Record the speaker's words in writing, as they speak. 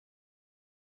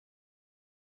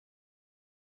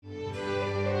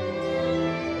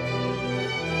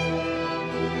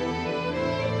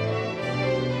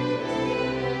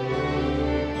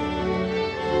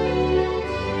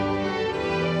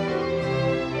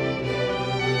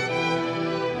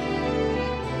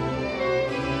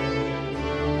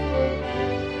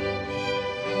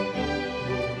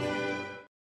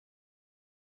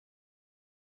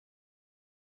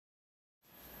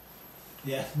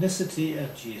The ethnicity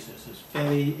of Jesus is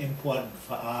very important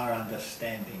for our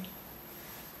understanding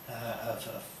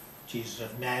of Jesus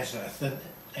of Nazareth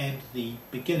and the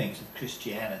beginnings of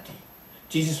Christianity.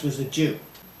 Jesus was a Jew,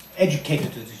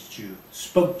 educated as a Jew,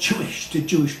 spoke Jewish to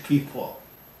Jewish people.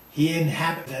 He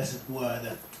inhabited, as it were,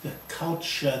 the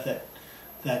culture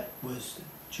that was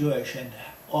Jewish and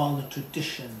all the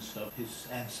traditions of his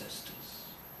ancestors.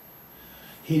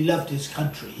 He loved his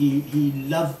country. He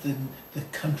loved the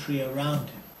country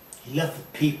around him. He loved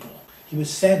the people. He was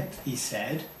sent, he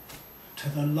said, to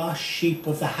the lost sheep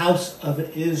of the house of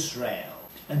Israel.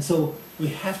 And so we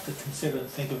have to consider and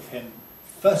think of him,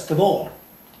 first of all,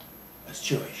 as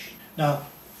Jewish. Now,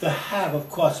 there have, of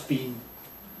course, been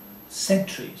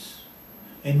centuries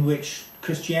in which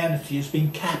Christianity has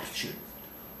been captured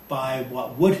by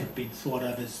what would have been thought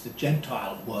of as the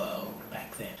Gentile world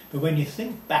back then. But when you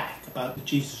think back about the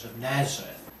Jesus of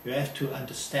Nazareth, you have to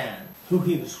understand who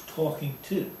he was talking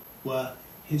to were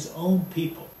his own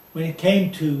people. When it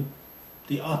came to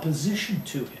the opposition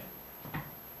to him,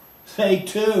 they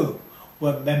too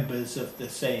were members of the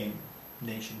same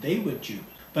nation. They were Jews.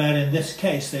 But in this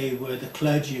case, they were the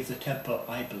clergy of the temple,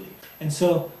 I believe. And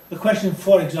so the question,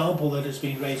 for example, that has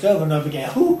been raised over and over again,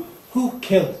 who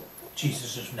killed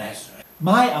Jesus of Nazareth?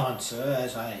 My answer,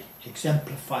 as I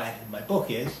exemplify it in my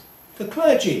book, is the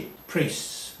clergy,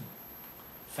 priests,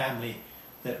 family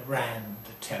that ran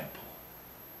the temple.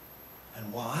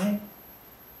 And why?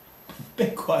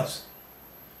 Because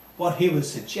what he was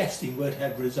suggesting would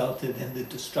have resulted in the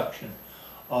destruction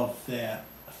of their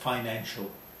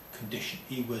financial condition.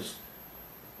 He was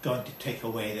going to take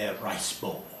away their rice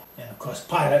bowl. And of course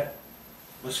Pilate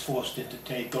was forced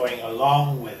into going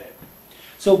along with it.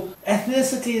 So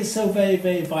ethnicity is so very,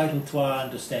 very vital to our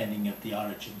understanding of the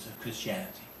origins of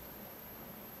Christianity.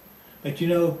 But you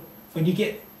know, when you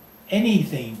get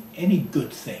anything, any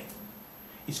good thing,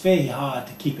 it's very hard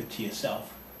to keep it to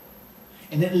yourself.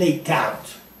 And it leaked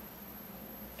out.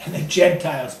 And the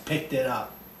Gentiles picked it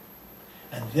up.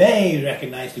 And they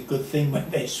recognized a good thing when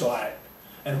they saw it.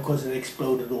 And of course it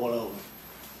exploded all over.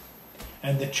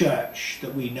 And the church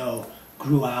that we know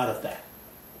grew out of that.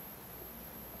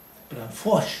 But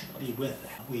unfortunately with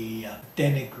that, we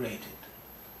denigrated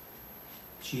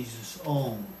Jesus'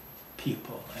 own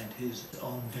people and his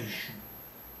own vision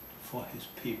for his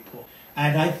people.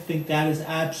 And I think that is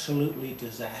absolutely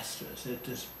disastrous. It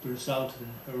has resulted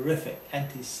in horrific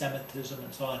anti-Semitism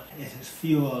and so on. It has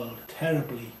fueled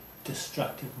terribly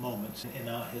destructive moments in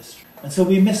our history. And so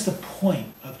we miss the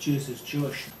point of Jesus'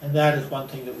 Jewishness. And that is one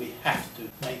thing that we have to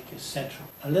make as central.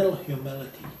 A little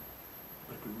humility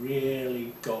would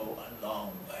really go a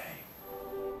long way.